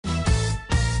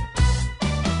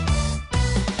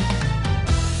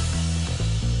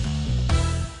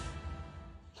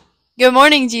Good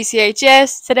morning,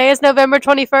 Gchs. Today is November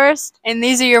 21st, and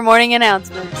these are your morning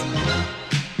announcements.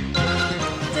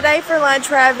 Today for lunch,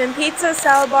 we're having pizza,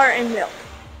 salad bar, and milk.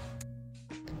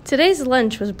 Today's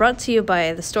lunch was brought to you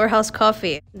by the Storehouse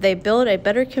Coffee. They build a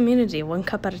better community one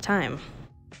cup at a time.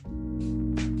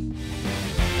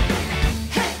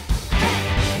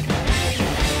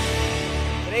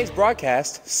 Today's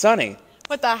broadcast, sunny.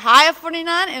 With a high of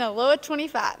 49 and a low of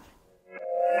 25.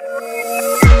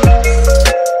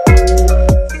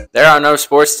 There are no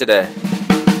sports today.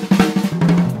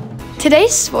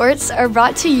 Today's sports are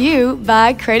brought to you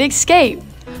by Gchs,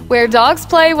 where dogs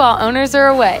play while owners are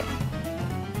away.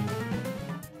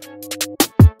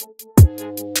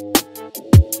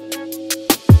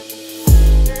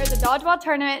 There is a dodgeball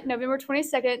tournament November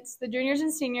 22nd, the juniors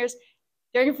and seniors,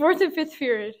 during 4th and 5th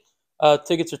period.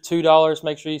 Tickets are $2.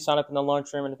 Make sure you sign up in the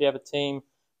lunchroom, and if you have a team,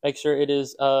 make sure it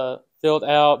is filled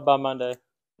out by Monday.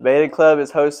 Beta Club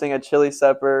is hosting a chili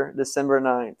supper December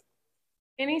 9th.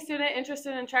 Any student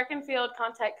interested in track and field,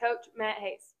 contact Coach Matt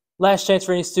Hayes. Last chance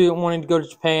for any student wanting to go to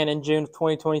Japan in June of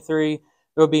 2023. There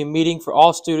will be a meeting for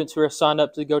all students who are signed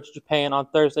up to go to Japan on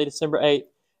Thursday, December 8th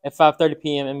at 5:30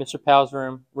 p.m. in Mr. Powell's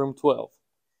room, room 12.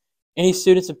 Any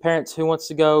students and parents who wants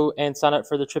to go and sign up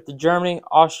for the trip to Germany,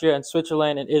 Austria, and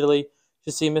Switzerland and Italy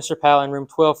should see Mr. Powell in room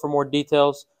 12 for more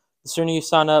details. The sooner you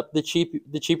sign up, the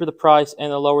cheaper the price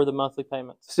and the lower the monthly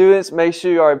payments. Students, make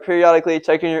sure you are periodically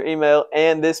checking your email,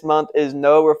 and this month is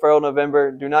No Referral November.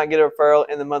 Do not get a referral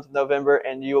in the month of November,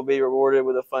 and you will be rewarded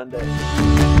with a fun day.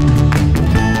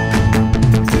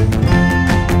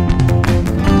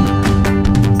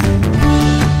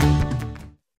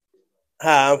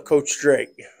 Hi, I'm Coach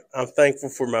Drake. I'm thankful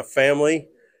for my family,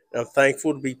 and I'm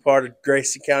thankful to be part of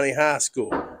Gracie County High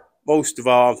School. Most of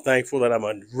all, I'm thankful that I'm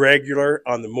a regular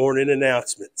on the morning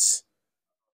announcements.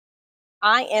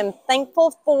 I am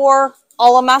thankful for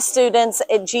all of my students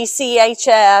at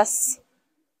GCHS,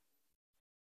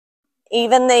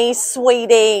 even these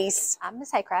sweeties. I'm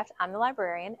Ms. Haycraft. I'm the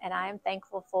librarian, and I am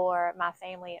thankful for my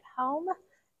family at home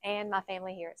and my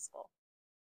family here at school.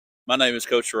 My name is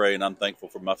Coach Ray, and I'm thankful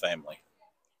for my family.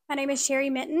 My name is Sherry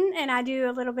Minton, and I do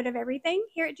a little bit of everything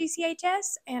here at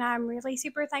GCHS, and I'm really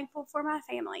super thankful for my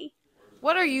family.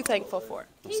 What are you thankful for?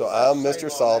 So I'm Mr.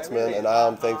 Saltzman, and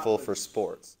I'm thankful for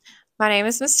sports. My name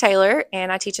is Ms. Taylor,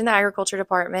 and I teach in the agriculture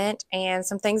department, and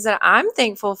some things that I'm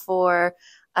thankful for,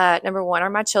 number one, are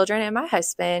my children and my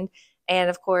husband, and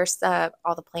of course,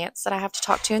 all the plants that I have to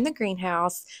talk to in the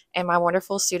greenhouse, and my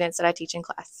wonderful students that I teach in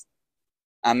class.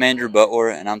 I'm Andrew Butler,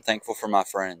 and I'm thankful for my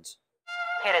friends.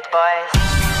 Hit it,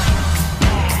 boys.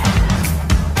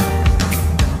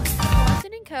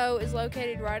 Co. is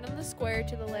located right on the square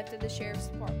to the left of the Sheriff's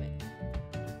Department.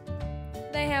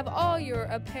 They have all your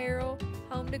apparel,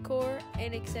 home decor,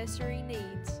 and accessory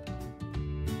needs.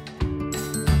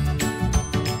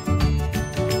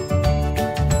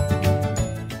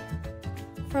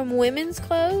 From women's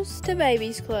clothes to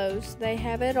baby's clothes, they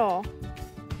have it all.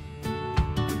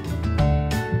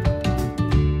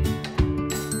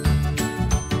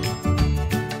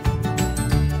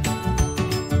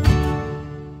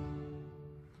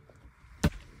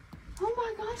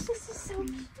 This is so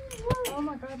cute. Oh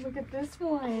my God, look at this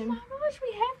one. Oh my gosh,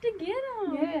 we have to get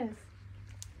them. Yes.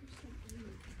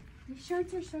 These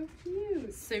shirts are so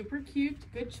cute. Super cute.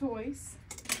 Good choice.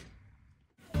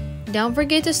 Don't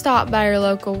forget to stop by your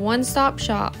local one-stop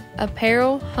shop,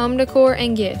 apparel, home decor,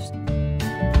 and gifts.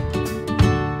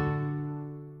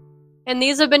 And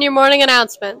these have been your morning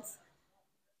announcements.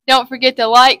 Don't forget to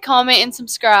like, comment, and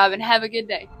subscribe, and have a good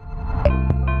day.